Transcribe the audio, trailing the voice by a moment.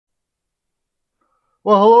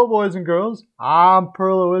Well, hello, boys and girls. I'm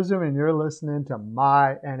Pearl of Wisdom, and you're listening to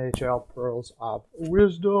my NHL Pearls of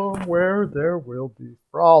Wisdom, where there will be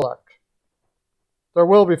frolic. There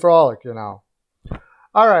will be frolic, you know.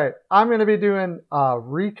 All right, I'm going to be doing a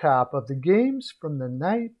recap of the games from the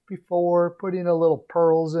night before, putting a little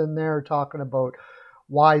pearls in there, talking about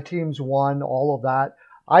why teams won, all of that.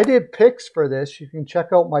 I did picks for this. You can check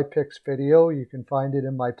out my picks video. You can find it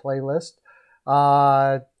in my playlist.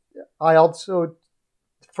 I also,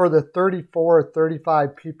 for the 34 or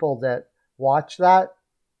 35 people that watch that,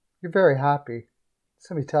 you're very happy.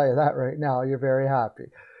 Let me tell you that right now. You're very happy.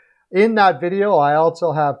 In that video, I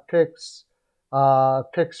also have picks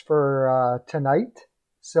for tonight,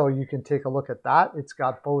 so you can take a look at that. It's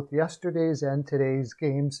got both yesterday's and today's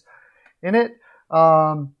games in it.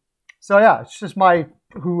 So yeah, it's just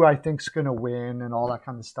who I think's going to win and all that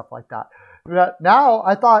kind of stuff like that. But now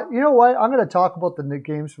I thought, you know what? I'm going to talk about the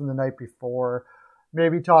games from the night before.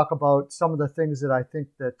 Maybe talk about some of the things that I think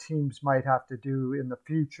the teams might have to do in the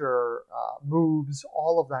future, moves,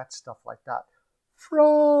 all of that stuff like that.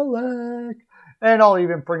 Frolic! And I'll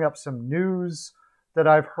even bring up some news that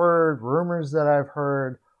I've heard, rumors that I've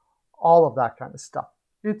heard, all of that kind of stuff.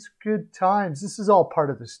 It's good times. This is all part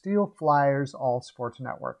of the Steel Flyers All Sports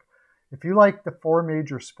Network. If you like the four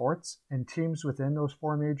major sports and teams within those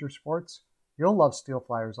four major sports, you'll love Steel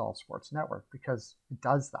Flyers All Sports Network because it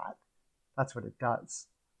does that. That's what it does.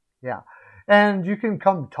 Yeah. And you can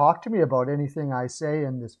come talk to me about anything I say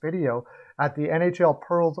in this video at the NHL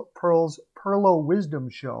Pearlo Wisdom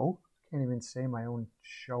Show. Can't even say my own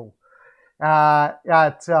show.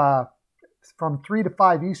 From 3 to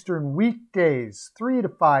 5 Eastern weekdays. 3 to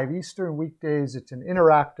 5 Eastern weekdays. It's an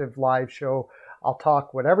interactive live show. I'll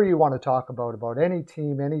talk whatever you want to talk about any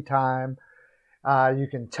team, anytime. You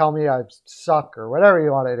can tell me I suck or whatever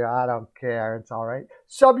you want to do. I don't care. It's all right.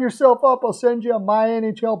 Sub yourself up. I'll send you a My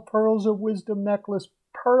NHL Pearls of Wisdom necklace,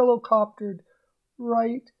 perlocoptered,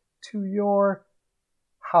 right to your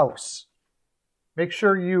house. Make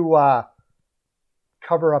sure you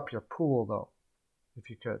cover up your pool, though, if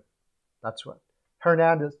you could. That's what.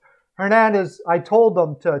 Hernandez, I told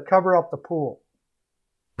them to cover up the pool.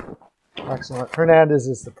 Excellent. Hernandez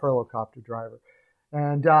is the perlocopter driver.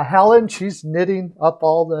 And Helen, she's knitting up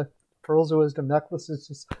all the Pearls of Wisdom necklaces.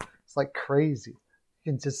 It's like crazy.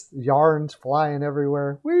 You can just yarns flying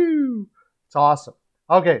everywhere. Woo! It's awesome.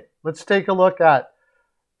 Okay, let's take a look at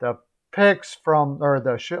the picks from, or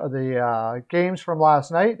the games from last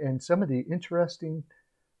night and some of the interesting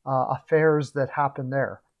affairs that happened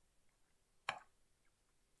there.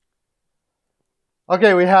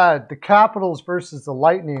 Okay, we had the Capitals versus the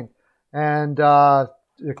Lightning, and the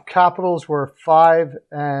Capitals were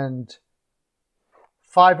 5-1-3,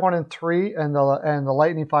 and the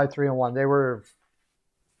Lightning 5-3-1. They were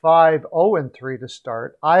 5-0-3 to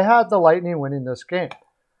start. I had the Lightning winning this game,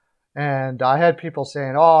 and I had people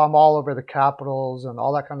saying, "Oh, I'm all over the Capitals" and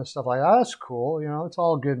all that kind of stuff. Like, oh, that's cool, you know, it's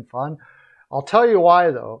all good and fun. I'll tell you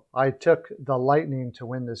why, though. I took the Lightning to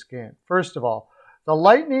win this game. First of all, the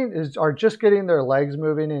Lightning are just getting their legs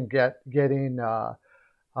moving and getting.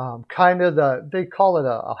 Kind of they call it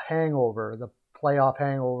a hangover, the playoff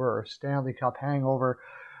hangover or Stanley Cup hangover.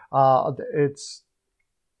 But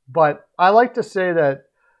I like to say that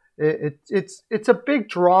it's a big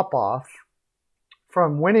drop off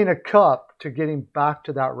from winning a cup to getting back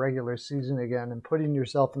to that regular season again and putting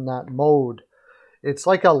yourself in that mode. It's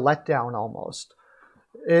like a letdown almost.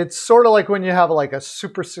 It's sort of like when you have like a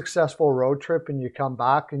super successful road trip and you come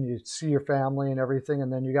back and you see your family and everything,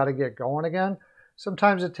 and then you got to get going again.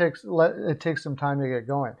 Sometimes it takes some time to get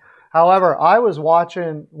going. However, when I was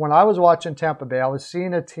watching Tampa Bay, I was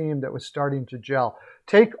seeing a team that was starting to gel.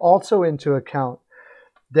 Take also into account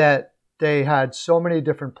that they had so many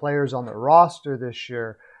different players on the roster this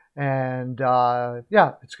year. And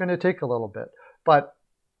yeah, it's going to take a little bit. But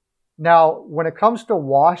now when it comes to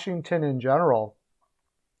Washington in general,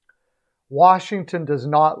 Washington does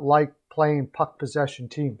not like playing puck possession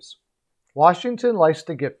teams. Washington likes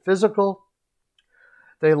to get physical.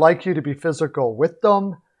 They like you to be physical with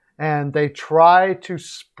them, and they try to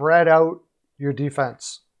spread out your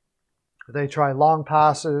defense. They try long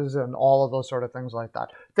passes and all of those sort of things like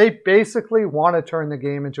that. They basically want to turn the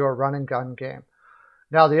game into a run and gun game.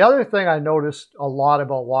 Now, the other thing I noticed a lot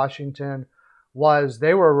about Washington was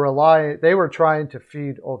they were trying to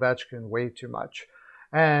feed Ovechkin way too much.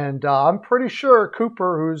 And I'm pretty sure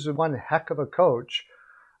Cooper, who's one heck of a coach,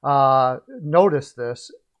 noticed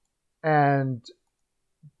this and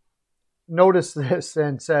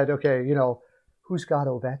said, okay, you know, who's got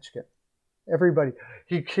Ovechkin? Everybody.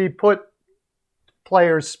 He put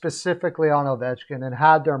players specifically on Ovechkin and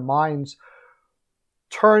had their minds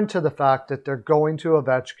turn to the fact that they're going to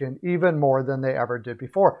Ovechkin even more than they ever did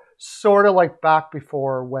before. Sort of like back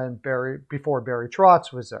before before Barry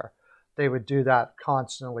Trotz was there. They would do that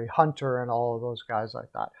constantly. Hunter and all of those guys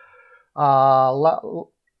like that.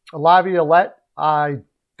 Laviolette, I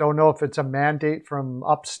don't know if it's a mandate from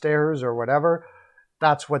upstairs or whatever.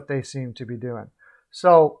 That's what they seem to be doing.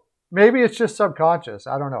 So maybe it's just subconscious.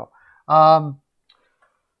 I don't know.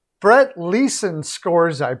 Brett Leeson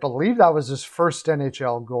scores, I believe that was his first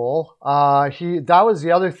NHL goal. That was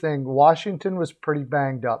the other thing. Washington was pretty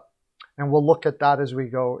banged up. And we'll look at that as we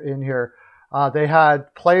go in here. They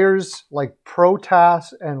had players like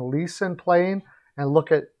Protas and Leeson playing. And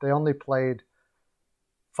they only played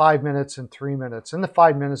 5 minutes and 3 minutes. In the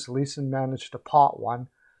 5 minutes, Leeson managed to pot one.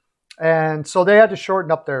 And so they had to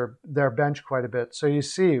shorten up their bench quite a bit. So you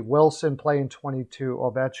see Wilson playing 22,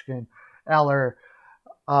 Ovechkin, Eller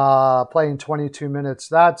playing 22 minutes.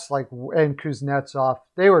 That's like, and Kuznetsov.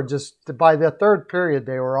 They were just, by the third period,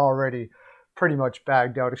 they were already pretty much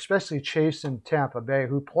bagged out, especially Chase in Tampa Bay,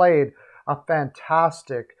 who played a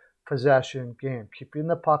fantastic possession game, keeping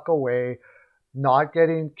the puck away,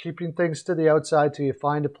 keeping things to the outside till you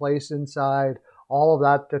find a place inside, all of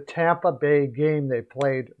that. The Tampa Bay game they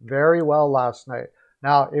played very well last night.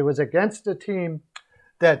 Now, it was against a team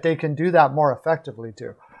that they can do that more effectively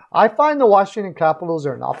to. I find the Washington Capitals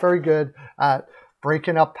are not very good at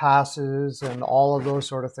breaking up passes and all of those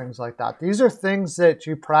sort of things like that. These are things that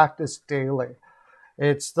you practice daily.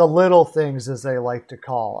 It's the little things, as they like to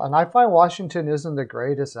call. And I find Washington isn't the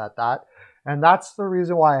greatest at that. And that's the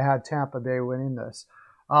reason why I had Tampa Bay winning this.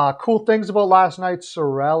 Cool things about last night,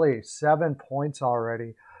 Cirelli, 7 points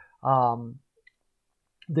already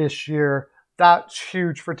this year. That's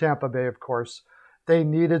huge for Tampa Bay, of course. They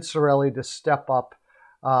needed Cirelli to step up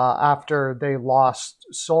after they lost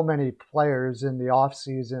so many players in the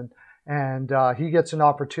offseason. And he gets an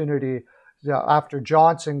opportunity after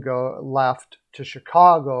Johnson left to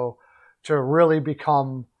Chicago to really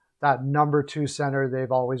become that number 2 center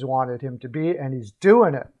they've always wanted him to be. And he's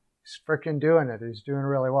doing it. He's freaking doing it. He's doing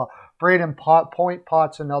really well. Braden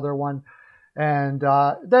Pot's another one. And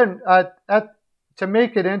then to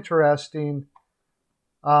make it interesting,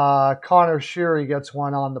 Connor Sheary gets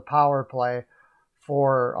one on the power play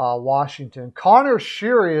for Washington. Connor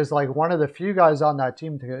Sheary is like one of the few guys on that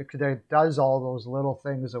team that does all those little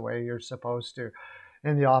things the way you're supposed to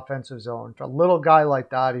in the offensive zone. For a little guy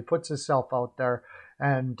like that, he puts himself out there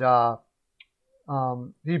and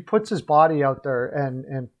he puts his body out there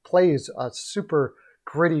and plays a super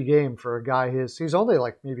gritty game for a guy he's only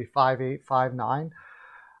like maybe 5'8",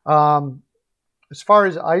 5'9". As far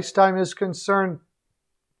as ice time is concerned,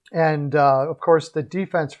 and of course the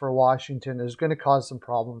defense for Washington is going to cause some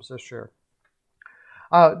problems this year.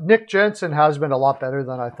 Nick Jensen has been a lot better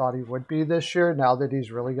than I thought he would be this year now that he's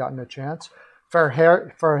really gotten a chance.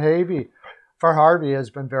 Harvey has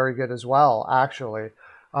been very good as well, actually.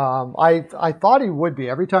 I thought he would be.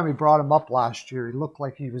 Every time we brought him up last year, he looked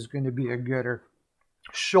like he was going to be a gooder.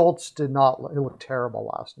 Schultz did not. He looked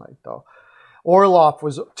terrible last night, though. Orlov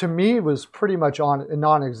was pretty much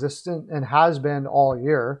non-existent and has been all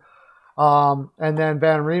year. And then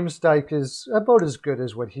Van Riemsdyk is about as good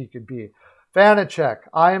as what he could be. Vanacek.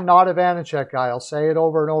 I am not a Vanacek guy. I'll say it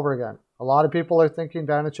over and over again. A lot of people are thinking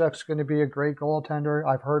Vanacek's going to be a great goaltender.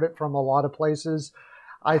 I've heard it from a lot of places.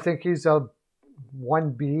 I think he's a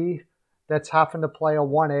 1B that's having to play a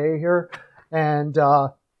 1A here. And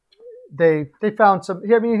they found some.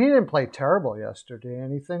 I mean, he didn't play terrible yesterday,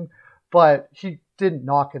 anything, but he didn't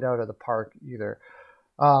knock it out of the park either.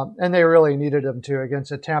 And they really needed him to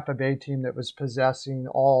against a Tampa Bay team that was possessing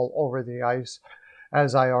all over the ice,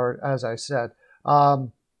 as I said.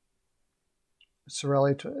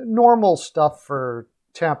 Cirelli, normal stuff for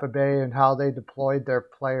Tampa Bay and how they deployed their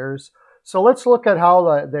players. So let's look at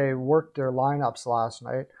how they worked their lineups last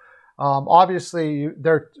night. Obviously,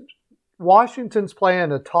 Washington's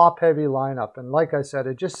playing a top-heavy lineup. And like I said,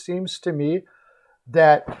 it just seems to me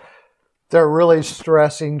that they're really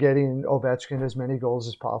stressing getting Ovechkin as many goals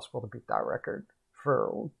as possible to beat that record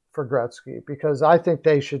for Gretzky, because I think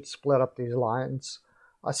they should split up these lines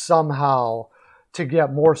somehow to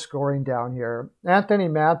get more scoring down here. Anthony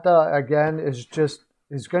Mantha, again, is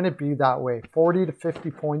going to be that way. 40 to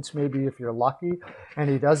 50 points maybe if you're lucky, and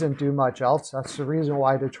he doesn't do much else. That's the reason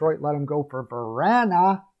why Detroit let him go for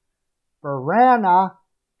Vrana.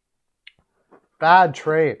 Bad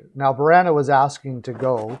trade. Now, Vrana was asking to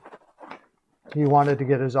go. He wanted to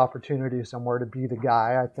get his opportunity somewhere to be the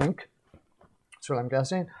guy, I think. That's what I'm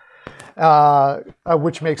guessing.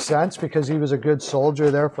 Which makes sense because he was a good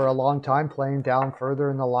soldier there for a long time, playing down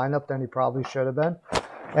further in the lineup than he probably should have been.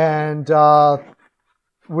 And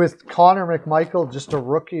with Connor McMichael, just a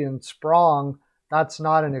rookie, and Sprong, that's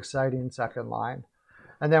not an exciting second line.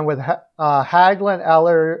 And then with Hagelin,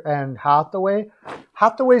 Eller, and Hathaway,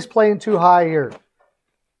 Hathaway's playing too high here.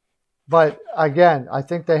 But again, I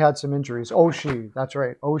think they had some injuries. Oshie, that's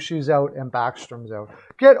right. Oshie's out and Backstrom's out.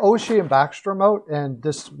 Get Oshie and Backstrom out, and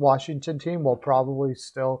this Washington team will probably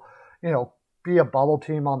still, be a bubble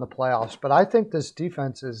team on the playoffs. But I think this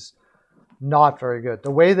defense is not very good.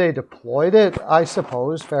 The way they deployed it, I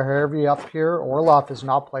suppose, Fairhervey up here. Orlov has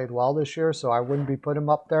not played well this year, so I wouldn't be putting him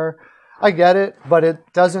up there. I get it, but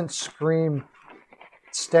it doesn't scream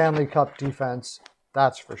Stanley Cup defense,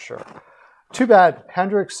 that's for sure. Too bad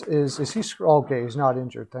Hendricks is he okay, he's not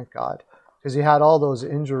injured, thank God, because he had all those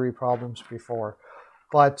injury problems before.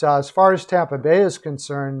 But as far as Tampa Bay is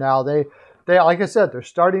concerned now, they like I said, they're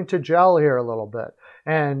starting to gel here a little bit.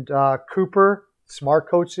 And Cooper, smart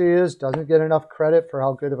coach he is, doesn't get enough credit for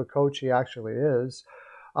how good of a coach he actually is.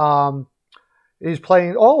 He's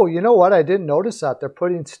playing, oh, you know what? I didn't notice that. They're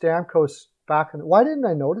putting Stamkos back in. Why didn't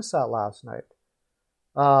I notice that last night?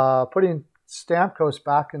 Putting Stamkos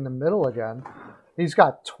back in the middle again. He's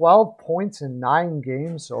got 12 points in 9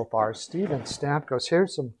 games so far. Steven Stamkos.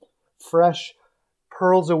 Here's some fresh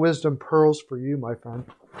pearls of wisdom, pearls for you, my friend.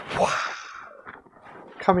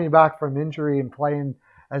 Coming back from injury and playing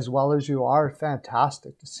as well as you are,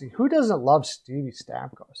 fantastic to see. Who doesn't love Stevie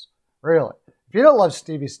Stamkos? Really? If you don't love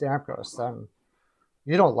Stevie Stamkos, then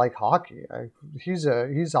you don't like hockey. He's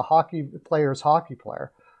a hockey player's hockey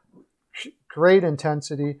player. Great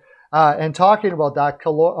intensity. And talking about that,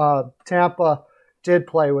 Tampa did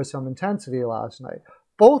play with some intensity last night.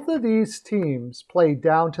 Both of these teams played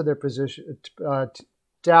down to their position,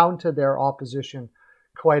 down to their opposition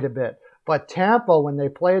quite a bit. But Tampa, when they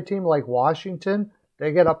play a team like Washington,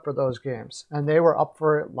 they get up for those games. And they were up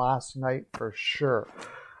for it last night for sure.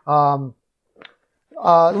 A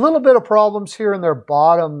little bit of problems here in their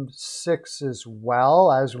bottom 6 as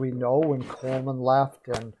well. As we know, when Coleman left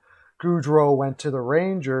and Goudreau went to the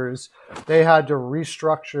Rangers, they had to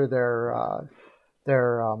restructure their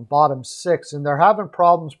bottom 6. And they're having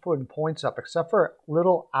problems putting points up, except for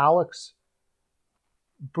little Alex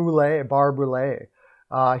Barboulay.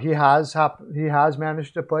 He has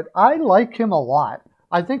managed to put. I like him a lot.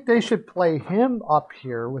 I think they should play him up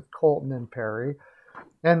here with Colton and Perry,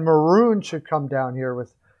 and Maroon should come down here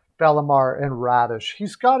with Bellemare and Radish.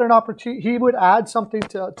 He's got an opportunity. He would add something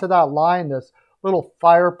to that line. This little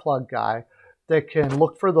fire plug guy that can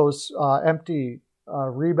look for those empty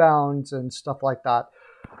rebounds and stuff like that.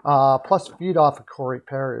 Plus feed off of Corey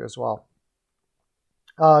Perry as well.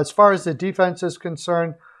 As far as the defense is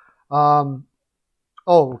concerned. Can't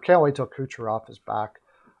wait till Kucherov is back.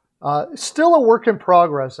 Still a work in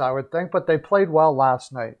progress, I would think, but they played well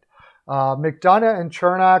last night. McDonough and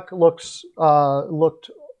Chernak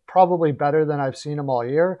looked probably better than I've seen them all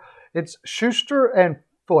year. It's Schuster and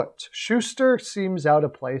Foote. Schuster seems out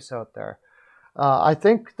of place out there. I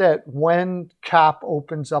think that when Cap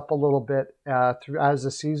opens up a little bit as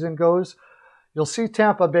the season goes, you'll see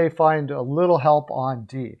Tampa Bay find a little help on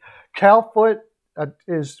D. Cal Foote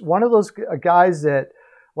is one of those guys that,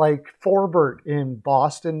 like Forbert in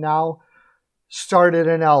Boston now, started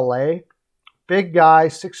in LA. Big guy,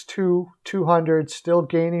 6'2", 200, still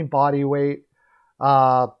gaining body weight.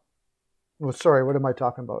 What am I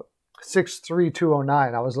talking about? 6'3",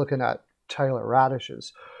 209. I was looking at Tyler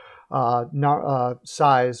Radish's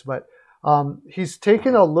size, but he's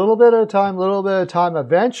taken a little bit of time.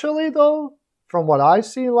 Eventually, though, from what I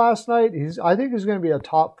seen last night, I think he's going to be a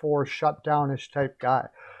top 4 shutdownish type guy.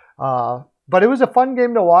 But it was a fun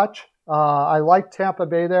game to watch. I liked Tampa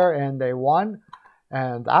Bay there, and they won,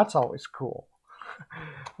 and that's always cool.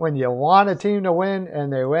 When you want a team to win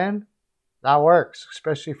and they win, that works,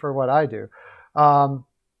 especially for what I do.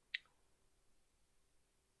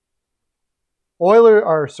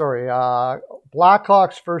 Blackhawks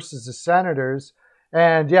versus the Senators.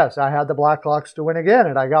 And yes, I had the Blackhawks to win again,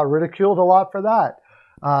 and I got ridiculed a lot for that.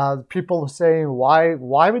 People saying,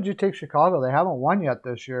 why would you take Chicago? They haven't won yet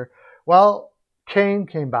this year. Well, Kane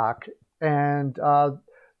came back, and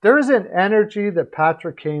there is an energy that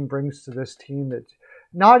Patrick Kane brings to this team that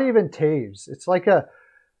not even Taves. It's like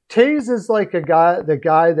Taves is like the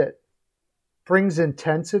guy that brings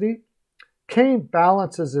intensity. Kane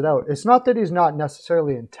balances it out. It's not that he's not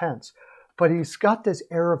necessarily intense, but he's got this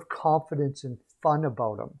air of confidence and fun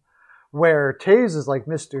about him, where Taves is like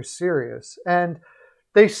Mr. Serious. And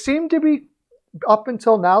they seem to be, up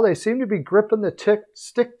until now, they seem to be gripping the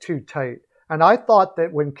stick too tight. And I thought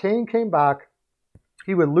that when Kane came back,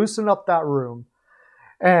 he would loosen up that room,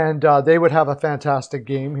 and they would have a fantastic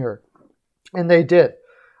game here. And they did.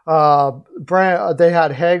 They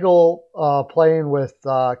had Hagel playing with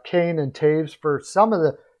Kane and Taves for some of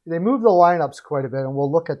the. They moved the lineups quite a bit, and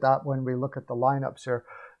we'll look at that when we look at the lineups here.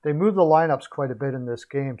 They moved the lineups quite a bit in this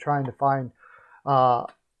game, trying to find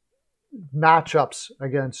matchups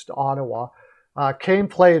against Ottawa. Kane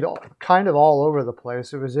played kind of all over the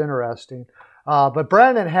place. It was interesting. But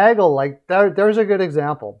Brandon Hagel, like there's a good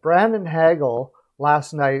example. Brandon Hagel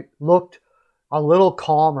last night looked a little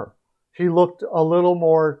calmer. He looked a little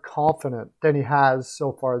more confident than he has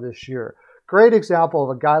so far this year. Great example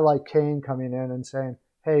of a guy like Kane coming in and saying,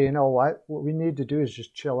 hey, you know what? What we need to do is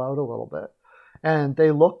just chill out a little bit. And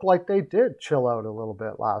they looked like they did chill out a little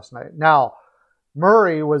bit last night. Now,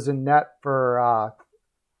 Murray was in net for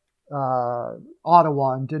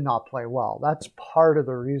Ottawa and did not play well. That's part of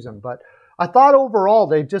the reason. But I thought overall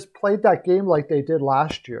they just played that game like they did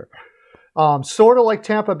last year. Sort of like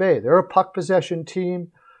Tampa Bay. They're a puck possession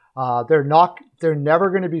team. They're never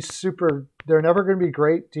going to be they're never going to be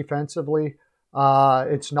great defensively.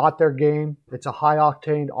 It's not their game. It's a high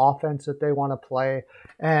octane offense that they want to play.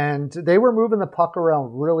 And they were moving the puck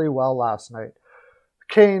around really well last night.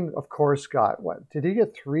 Kane, of course, got what? Did he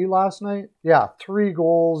get 3 last night? Yeah, 3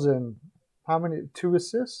 goals and how many? 2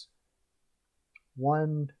 assists?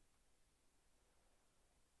 3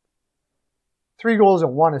 goals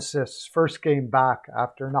and 1 assist. First game back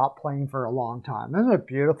after not playing for a long time. Isn't it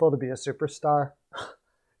beautiful to be a superstar?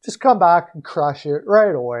 Just come back and crush it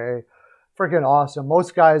right away. Freaking awesome.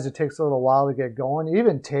 Most guys, it takes a little while to get going.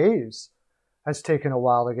 Even Taves has taken a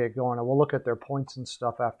while to get going. And we'll look at their points and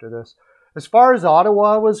stuff after this. As far as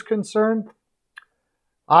Ottawa was concerned,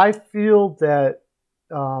 I feel that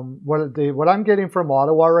what I'm getting from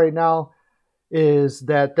Ottawa right now is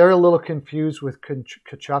that they're a little confused with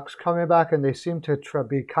Tkachuk's coming back, and they seem to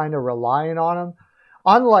be kind of relying on him.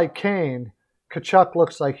 Unlike Kane, Tkachuk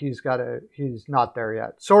looks like he's not there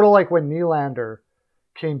yet. Sort of like when Nylander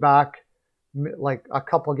came back like a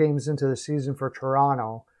couple games into the season for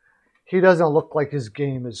Toronto. He doesn't look like his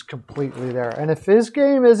game is completely there. And if his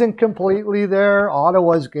game isn't completely there,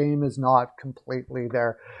 Ottawa's game is not completely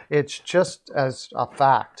there. It's just as a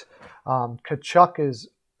fact. Tkachuk is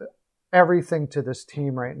everything to this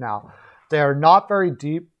team right now. They're not very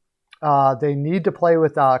deep. They need to play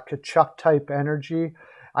with Tkachuk-type energy.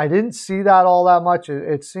 I didn't see that all that much.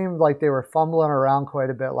 It seemed like they were fumbling around quite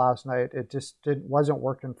a bit last night. It just wasn't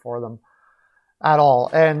working for them at all.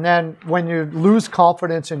 And then when you lose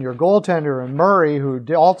confidence in your goaltender and Murray, who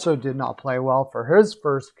also did not play well for his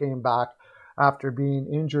first game back after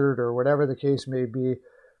being injured or whatever the case may be,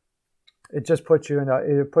 it just puts you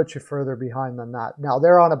further behind than that. Now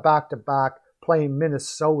they're on a back-to-back playing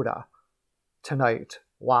Minnesota tonight.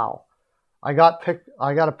 Wow, I got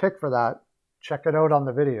a pick for that. Check it out on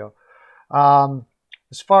the video.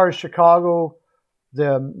 As far as Chicago,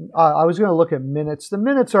 I was going to look at minutes. The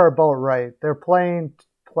minutes are about right. They're playing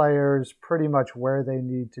players pretty much where they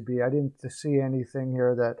need to be. I didn't see anything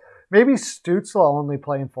here that maybe Stützle only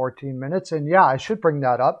playing 14 minutes. And yeah, I should bring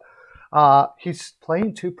that up. He's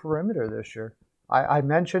playing 2 perimeter this year. I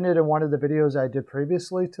mentioned it in one of the videos I did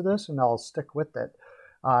previously to this, and I'll stick with it.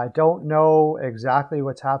 I don't know exactly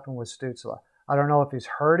what's happened with Stützle. I don't know if he's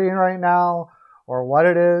hurting right now or what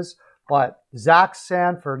it is, but Zach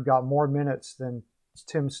Sanford got more minutes than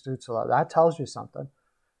Tim Stützle. That tells you something.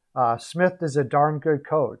 Smith is a darn good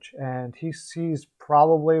coach, and he sees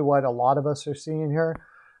probably what a lot of us are seeing here.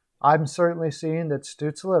 I'm certainly seeing that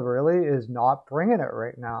Stützle really is not bringing it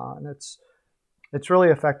right now, and it's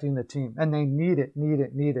really affecting the team. And they need it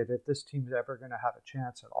if this team's ever going to have a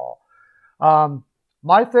chance at all.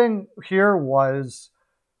 My thing here was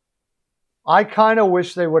I kind of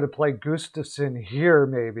wish they would have played Gustafsson here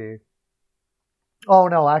maybe. Oh,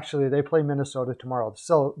 no, actually, they play Minnesota tomorrow.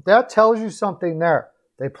 So that tells you something there.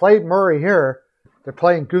 They played Murray here. They're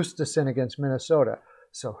playing Gustafsson against Minnesota.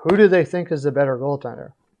 So who do they think is the better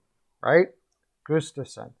goaltender? Right?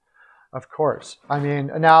 Gustafsson, of course. I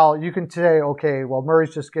mean, now you can say, okay, well,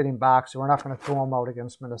 Murray's just getting back, so we're not going to throw him out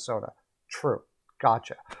against Minnesota. True.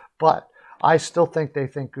 Gotcha. But I still think they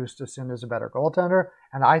think Gustafsson is a better goaltender,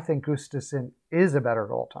 and I think Gustafsson is a better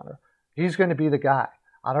goaltender. He's going to be the guy.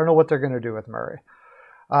 I don't know what they're going to do with Murray.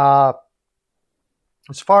 As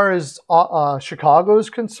far as Chicago is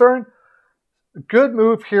concerned, good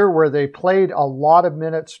move here where they played a lot of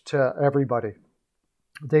minutes to everybody.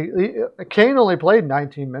 Kane only played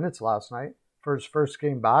 19 minutes last night for his first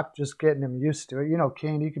game back, just getting him used to it. You know,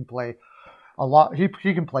 Kane, he can play a lot. He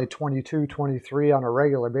can play 22, 23 on a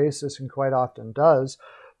regular basis and quite often does.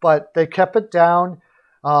 But they kept it down.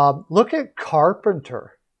 Look at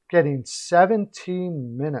Carpenter getting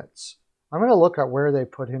 17 minutes. I'm going to look at where they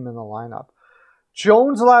put him in the lineup.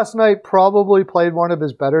 Jones last night probably played one of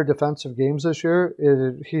his better defensive games this year.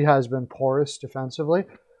 He has been porous defensively.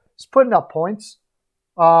 He's putting up points.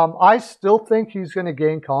 I still think he's going to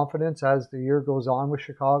gain confidence as the year goes on with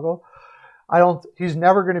Chicago. He's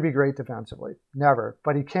never going to be great defensively. Never.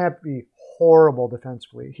 But he can't be horrible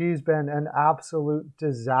defensively. He's been an absolute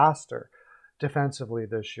disaster defensively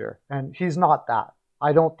this year. And he's not that.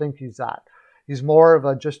 I don't think he's that. He's more of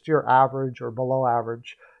a just your average or below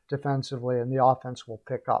average defensively, and the offense will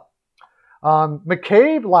pick up.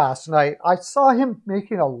 McCabe last night, I saw him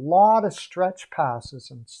making a lot of stretch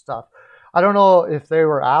passes and stuff. I don't know if they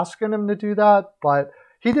were asking him to do that, but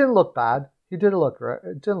he didn't look bad. It didn't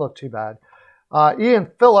look too bad.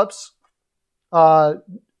 Ian Phillips, I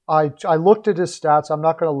looked at his stats. I'm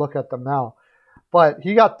not going to look at them now, but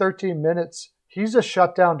he got 13 minutes. He's a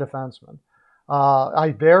shutdown defenseman.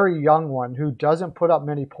 A very young one who doesn't put up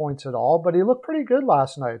many points at all, but he looked pretty good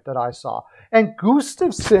last night that I saw. And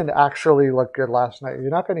Gustafsson actually looked good last night. You're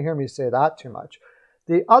not going to hear me say that too much.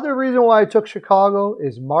 The other reason why I took Chicago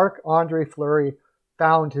is Marc-Andre Fleury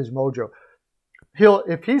found his mojo.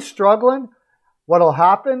 If he's struggling, what'll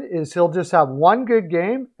happen is he'll just have one good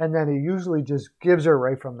game, and then he usually just gives her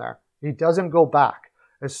right from there. He doesn't go back.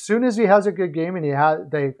 As soon as he has a good game, and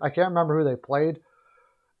I can't remember who they played,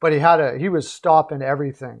 but he was stopping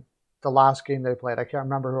everything the last game they played. I can't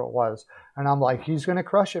remember who it was. And I'm like, he's going to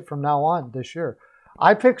crush it from now on this year.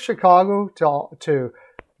 I picked Chicago to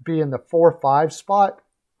be in the 4-5 spot.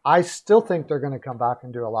 I still think they're going to come back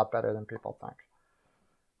and do a lot better than people think.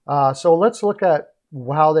 So let's look at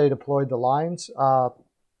how they deployed the lines.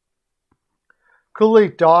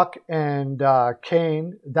 Kulich, Doc, and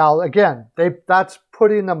Kane. Now, again, that's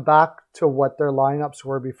putting them back to what their lineups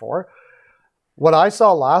were before. What I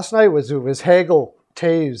saw last night was it was Hagel,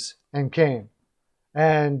 Taves, and Kane,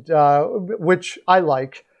 and which I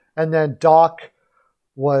like. And then Doc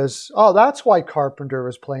was, that's why Carpenter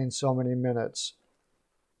was playing so many minutes.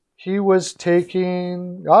 He was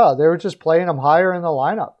taking, they were just playing him higher in the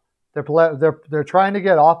lineup. They're trying to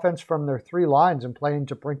get offense from their three lines and playing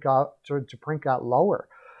to Brinkett lower.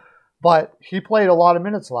 But he played a lot of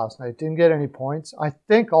minutes last night. Didn't get any points. I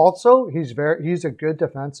think also he's a good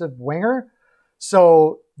defensive winger.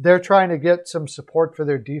 So they're trying to get some support for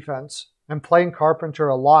their defense, and playing Carpenter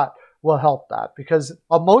a lot will help that because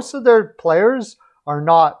most of their players are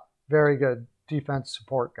not very good defense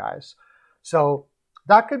support guys. So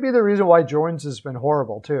that could be the reason why Jones has been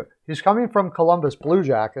horrible too. He's coming from Columbus Blue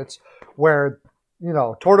Jackets where,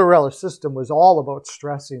 Tortorella's system was all about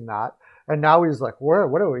stressing that. And now he's like, what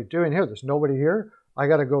are we doing here? There's nobody here. I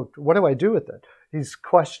got to go. What do I do with it? He's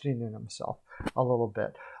questioning himself a little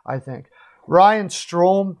bit, I think. Ryan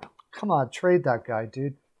Strome, come on, trade that guy,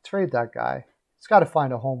 dude. Trade that guy. He's got to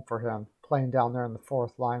find a home for him, playing down there in the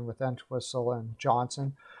fourth line with Entwistle and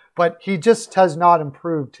Johnson. But he just has not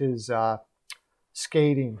improved his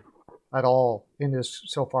skating at all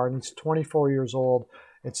so far. And he's 24 years old.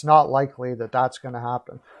 It's not likely that that's going to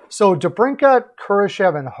happen. So DeBrincat,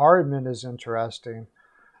 Kurashev, and Hardman is interesting.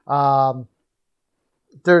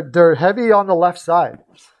 They're heavy on the left side.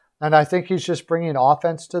 And I think he's just bringing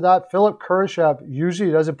offense to that. Philip Kurashev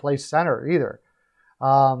usually doesn't play center either.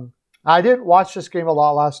 I didn't watch this game a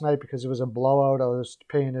lot last night because it was a blowout. I was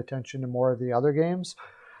paying attention to more of the other games.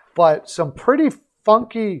 But some pretty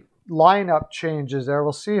funky lineup changes there.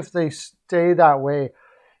 We'll see if they stay that way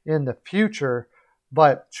in the future.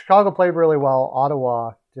 But Chicago played really well.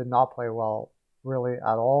 Ottawa did not play well really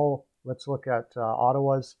at all. Let's look at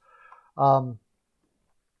Ottawa's lineup.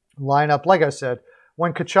 Like I said,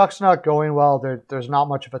 when Kachuk's not going well, there's not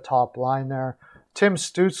much of a top line there. Tim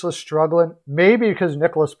Stützle struggling, maybe because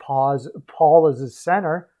Nicholas Paul is his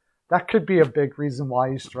center. That could be a big reason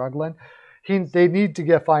why he's struggling. They need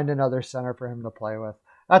to find another center for him to play with.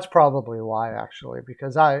 That's probably why, actually,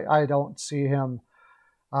 because I don't see him.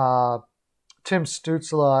 Tim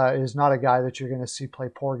Stützle is not a guy that you're going to see play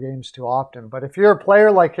poor games too often. But if you're a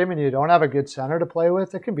player like him and you don't have a good center to play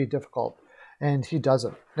with, it can be difficult. And he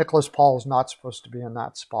doesn't. Nicholas Paul is not supposed to be in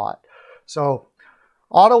that spot. So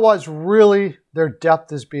Ottawa's really, their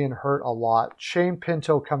depth is being hurt a lot. Shane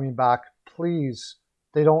Pinto coming back, please.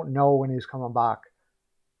 They don't know when he's coming back.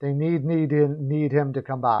 They need him to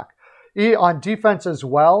come back. On defense as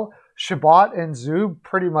well, Shabbat and Zub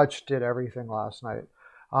pretty much did everything last night.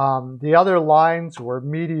 The other lines were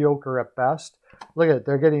mediocre at best. Look at it.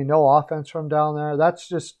 They're getting no offense from down there. That's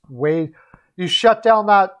just you shut down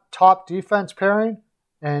that top defense pairing,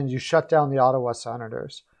 and you shut down the Ottawa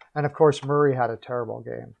Senators. And, of course, Murray had a terrible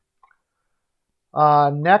game.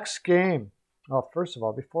 Next game. Well, first of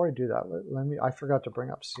all, before I do that, I forgot to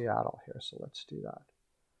bring up Seattle here, so let's do that.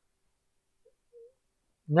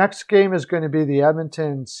 next game is going to be the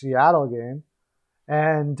Edmonton-Seattle game.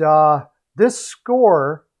 And this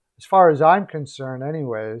score, as far as I'm concerned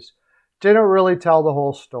anyways, didn't really tell the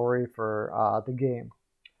whole story for the game.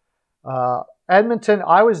 Edmonton,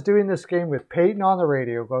 I was doing this game with Peyton on the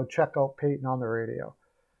radio. Go check out Peyton on the radio.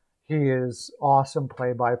 He is awesome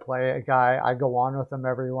play-by-play guy. I go on with him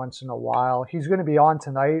every once in a while. He's going to be on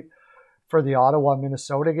tonight for the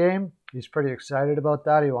Ottawa-Minnesota game. He's pretty excited about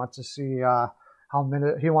that. He wants to see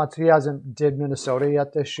he hasn't did Minnesota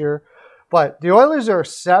yet this year. But the Oilers are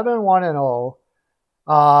 7-1-0.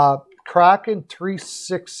 Kraken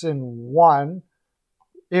 3-6-1.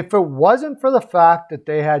 If it wasn't for the fact that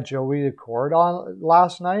they had Joey Daccord on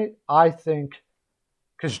last night, I think,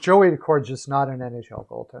 because Joey Daccord's just not an NHL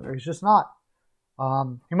goaltender. He's just not.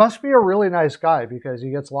 He must be a really nice guy because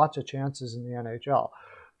he gets lots of chances in the NHL,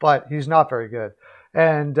 but he's not very good.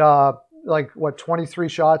 And 23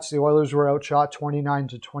 shots, the Oilers were outshot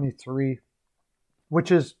 29-23, which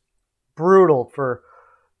is brutal for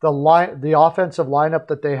the offensive lineup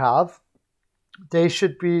that they have. They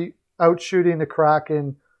should be outshooting the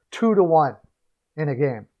Kraken 2-1 in a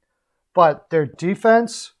game. But their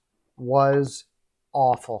defense was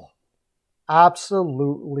awful.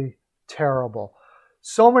 Absolutely terrible.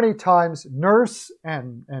 So many times, Nurse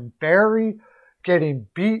and Barry getting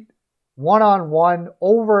beat one-on-one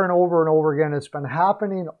over and over and over again. It's been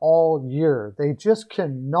happening all year. They just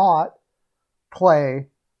cannot play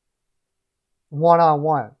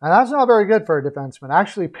one-on-one. And that's not very good for a defenseman.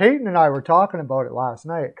 Actually, Peyton and I were talking about it last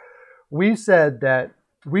night. We said that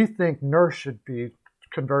we think Nurse should be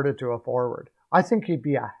converted to a forward. I think he'd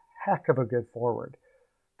be a heck of a good forward.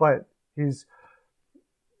 But he's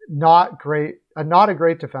not great, not a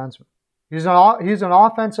great defenseman. He's an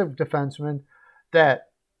offensive defenseman that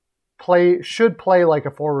should play like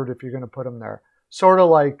a forward if you're going to put him there. Sort of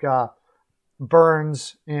like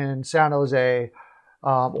Burns in San Jose,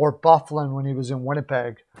 or Bufflin when he was in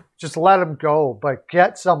Winnipeg. Just let him go, but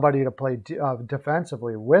get somebody to play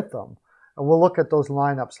defensively with them. And we'll look at those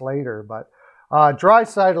lineups later. But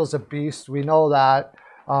Draisaitl's a beast. We know that.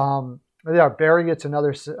 Barry gets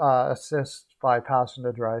another assist by passing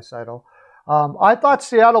to Draisaitl. I thought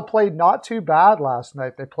Seattle played not too bad last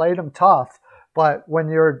night. They played them tough. But when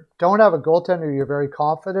you don't have a goaltender you're very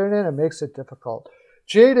confident in, it makes it difficult.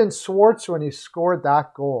 Jaden Swartz, when he scored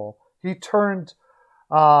that goal, he turned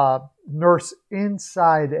Nurse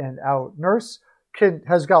inside and out. Nurse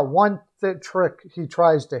has got one trick. He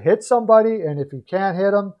tries to hit somebody, and if he can't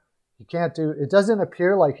hit him, he can't do. It doesn't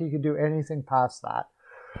appear like he can do anything past that.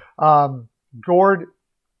 Gordon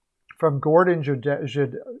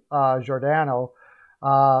Giordano,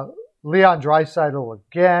 Leon Draisaitl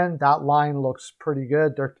again. That line looks pretty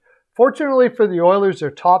good. Fortunately for the Oilers, their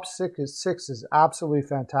top six is absolutely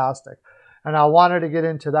fantastic. And I wanted to get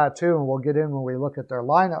into that too, and we'll get in when we look at their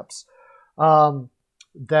lineups.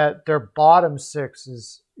 That their bottom six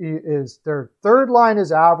is their third line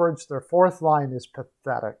is average, their fourth line is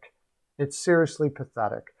pathetic. It's seriously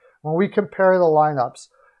pathetic. When we compare the lineups,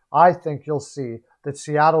 I think you'll see that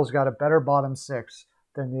Seattle's got a better bottom six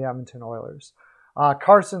than the Edmonton Oilers.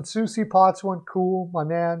 Carson Soucy went cool, my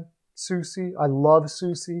man. Soucy, I love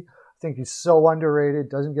Soucy. I think he's so underrated,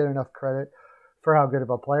 doesn't get enough credit for how good of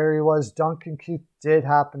a player he was. Duncan Keith did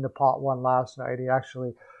happen to pot one last night. He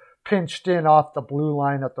actually pinched in off the blue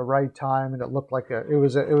line at the right time, and it looked like it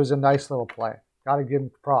was a nice little play. Got to give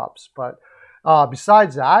him props. But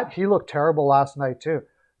besides that, he looked terrible last night too.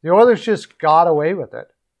 The Oilers just got away with it.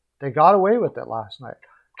 They got away with it last night.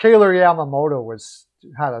 Kaylor Yamamoto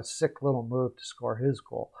had a sick little move to score his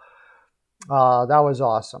goal. That was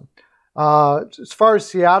awesome. As far as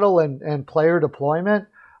Seattle and player deployment,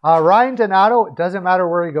 Ryan Donato, it doesn't matter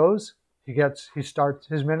where he goes,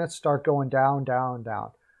 his minutes start going down, down,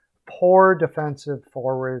 down. Poor defensive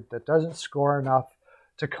forward that doesn't score enough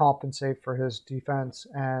to compensate for his defense.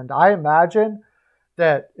 And I imagine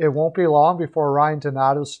that it won't be long before Ryan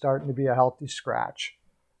Donato's starting to be a healthy scratch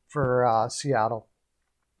for Seattle.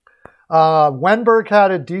 Wenberg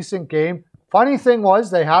had a decent game. Funny thing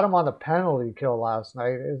was they had him on the penalty kill last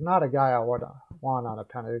night. He's not a guy I would want on a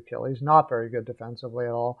penalty kill. He's not very good defensively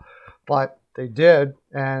at all. But they did.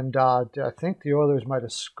 And I think the Oilers might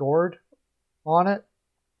have scored on it.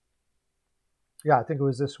 Yeah, I think it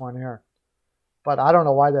was this one here. But I don't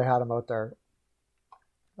know why they had him out there.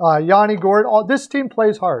 Yanni Gourde, this team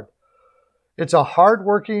plays hard. It's a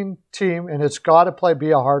hard-working team, and it's got to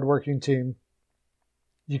be a hard-working team.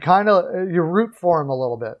 You root for him a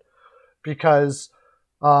little bit because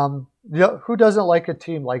who doesn't like a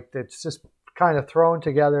team like that's just kind of thrown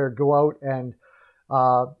together, go out and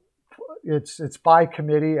it's by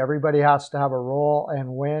committee. Everybody has to have a role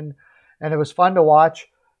and win. And it was fun to watch.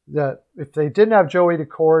 If they didn't have Joey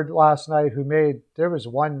Daccord last night, there was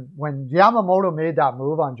one, when Yamamoto made that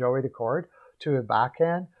move on Joey Daccord to a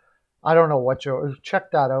backhand, I don't know what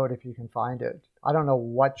check that out if you can find it. I don't know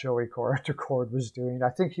what Joey Daccord was doing. I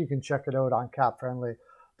think you can check it out on Cap Friendly.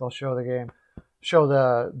 They'll show the game, show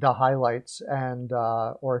the highlights, and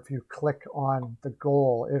or if you click on the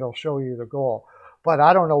goal, it'll show you the goal. But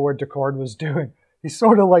I don't know what Daccord was doing. He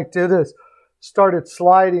sort of like did this, started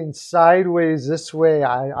sliding sideways this way.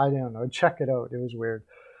 I don't know. Check it out. It was weird.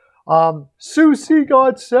 Susie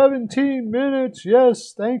got 17 minutes.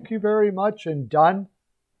 Yes, thank you very much. And done.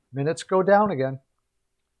 Minutes go down again.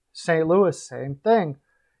 St. Louis, same thing.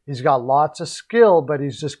 He's got lots of skill, but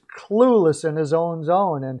he's just clueless in his own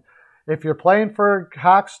zone. And if you're playing for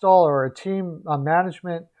Hackstall or a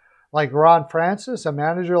management like Ron Francis, a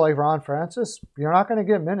manager like Ron Francis, you're not going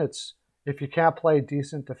to get minutes if you can't play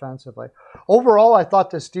decent defensively. Overall, I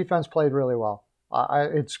thought this defense played really well.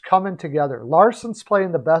 It's coming together. Larson's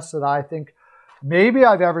playing the best that I think maybe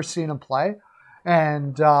I've ever seen him play.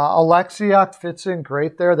 And Alexiak fits in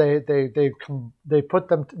great there. They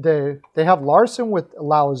have Larson with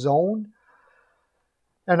Lauzon,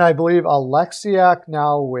 and I believe Alexiak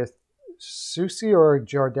now with Susie or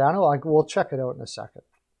Giordano. We'll check it out in a second.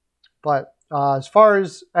 But as far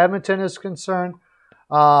as Edmonton is concerned,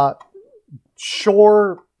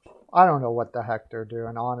 Shore, I don't know what the heck they're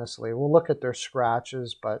doing, honestly. We'll look at their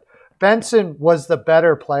scratches, but Benson was the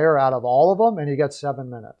better player out of all of them, and he got 7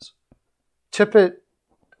 minutes. Tippett,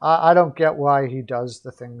 I don't get why he does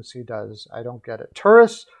the things he does. I don't get it.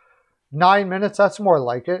 Turris, 9 minutes, that's more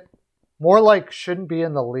like it. More like shouldn't be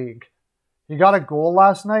in the league. He got a goal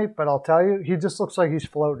last night, but I'll tell you, he just looks like he's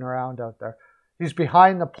floating around out there. He's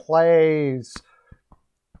behind the plays.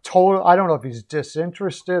 I don't know if he's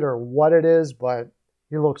disinterested or what it is, but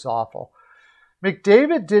he looks awful.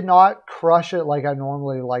 McDavid did not crush it like I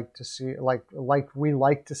normally like to see, like we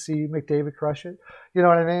like to see McDavid crush it. You know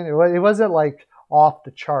what I mean? It wasn't like off the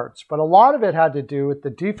charts, but a lot of it had to do with the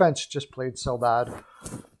defense just played so bad.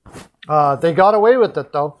 They got away with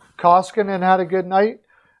it though. Koskinen had a good night.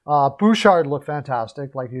 Bouchard looked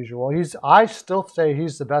fantastic like usual. I still say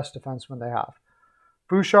he's the best defenseman they have.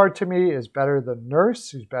 Bouchard to me is better than Nurse.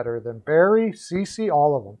 He's better than Barry, Ceci,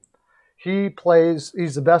 all of them.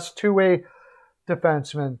 He's the best two-way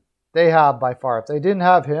defenseman they have by far. If they didn't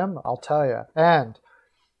have him, I'll tell you. And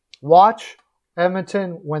watch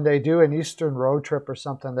Edmonton when they do an Eastern road trip or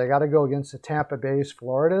something. They got to go against the Tampa Bay's,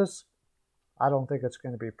 Florida's. I don't think it's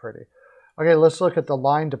going to be pretty. Okay, let's look at the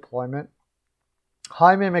line deployment.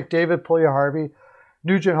 Hyman, McDavid, Puljujarvi,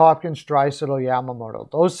 Nugent Hopkins, Draisaitl, Yamamoto.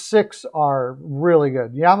 Those 6 are really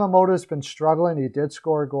good. Yamamoto's been struggling. He did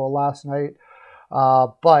score a goal last night.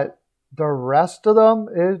 But the rest of them,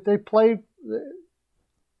 they played.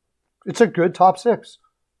 It's a good top 6.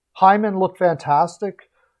 Hyman looked fantastic.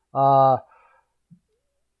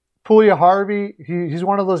 Puljujarvi, he's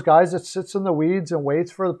one of those guys that sits in the weeds and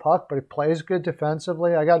waits for the puck, but he plays good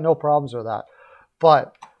defensively. I got no problems with that.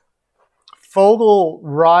 But Fogle,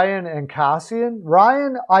 Ryan, and Cassian.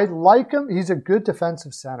 Ryan, I like him. He's a good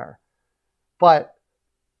defensive center. But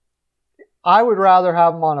I would rather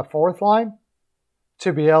have him on a 4th line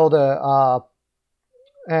to be able to,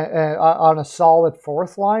 on a solid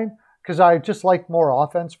 4th line, because I just like more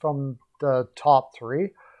offense from the top 3.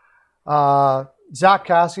 Zach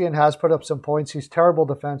Cassian has put up some points. He's terrible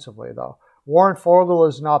defensively, though. Warren Fogle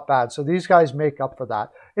is not bad. So these guys make up for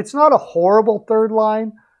that. It's not a horrible 3rd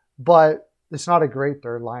line, but it's not a great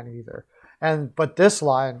 3rd line either. But this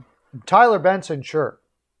line, Tyler Benson, sure.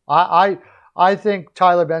 I think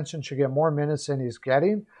Tyler Benson should get more minutes than he's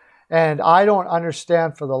getting. And I don't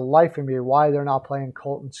understand for the life of me why they're not playing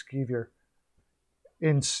Colton Sceviour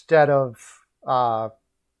instead of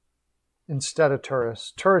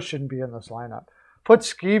Turris. Turris shouldn't be in this lineup. Put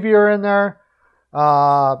Sceviour in there.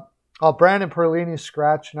 Brandon Perlini's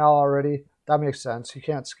scratched now already. That makes sense. He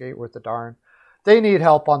can't skate with the darn. They need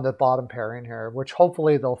help on the bottom pairing here, which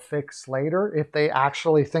hopefully they'll fix later if they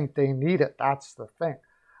actually think they need it. That's the thing.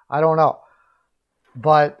 I don't know.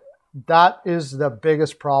 But that is the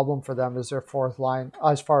biggest problem for them is their 4th line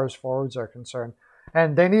as far as forwards are concerned.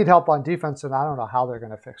 And they need help on defense, and I don't know how they're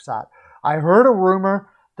going to fix that. I heard a rumor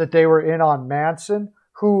that they were in on Manson,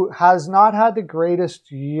 who has not had the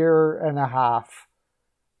greatest year and a half.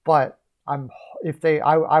 But I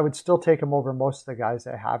would still take him over most of the guys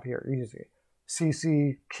they have here easy.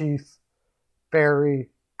 Ceci, Keith, Barry,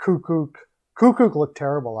 Kukuk. Kukuk looked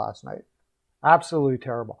terrible last night. Absolutely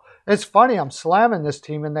terrible. It's funny, I'm slamming this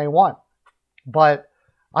team and they won. But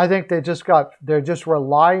I think they're just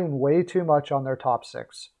relying way too much on their top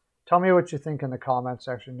six. Tell me what you think in the comment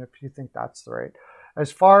section if you think that's right.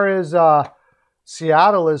 As far as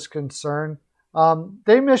Seattle is concerned,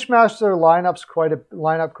 they mishmashed their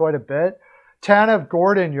lineup quite a bit. Tanev,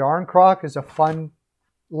 Gordon, Yarncroc is a fun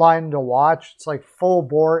line to watch. It's like full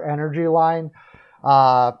bore energy line,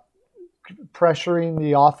 pressuring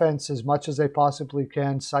the offense as much as they possibly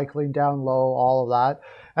can, cycling down low, all of that.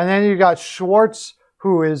 And then you got Schwartz,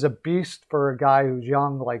 who is a beast for a guy who's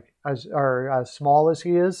young, like as small as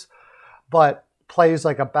he is, but plays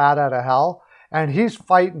like a bat out of hell. And he's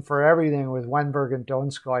fighting for everything with Wenberg and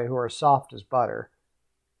Donskoy, who are soft as butter.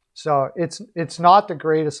 So it's not the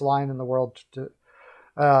greatest line in the world,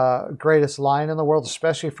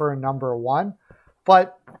 especially for a number one.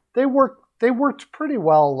 But they worked pretty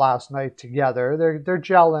well last night together. They're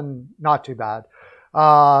gelling not too bad.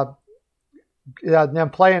 Then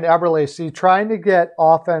playing Eberle, see, trying to get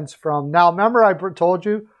offense from now. Remember, I told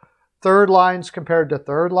you third lines compared to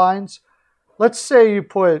third lines. Let's say you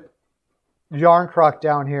put Yarncroc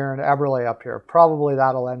down here and Eberle up here. Probably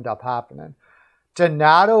that'll end up happening.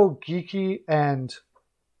 Donato, Geeky, and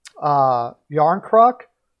Yarncroc.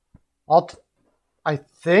 I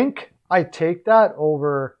think I take that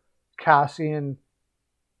over Cassian,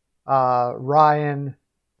 Ryan,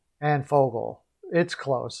 and Fogle. It's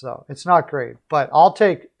close, though. It's not great. But I'll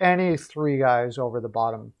take any three guys over the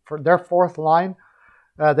bottom. For their fourth line,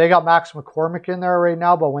 they got Max McCormick in there right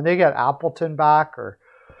now, but when they get Appleton back or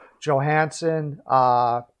Johansson,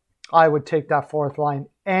 I would take that fourth line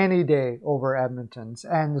any day over Edmonton's.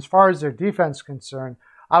 And as far as their defense is concerned,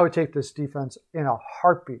 I would take this defense in a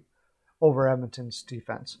heartbeat over Edmonton's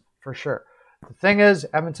defense, for sure. The thing is,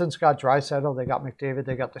 Edmonton's got Draisaitl, they got McDavid,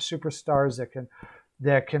 they got the superstars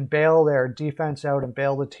that can bail their defense out and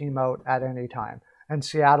bail the team out at any time. And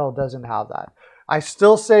Seattle doesn't have that. I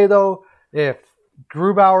still say, though, if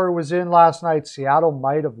Grubauer was in last night, Seattle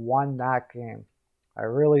might have won that game. I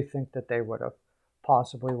really think that they would have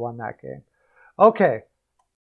possibly won that game. Okay,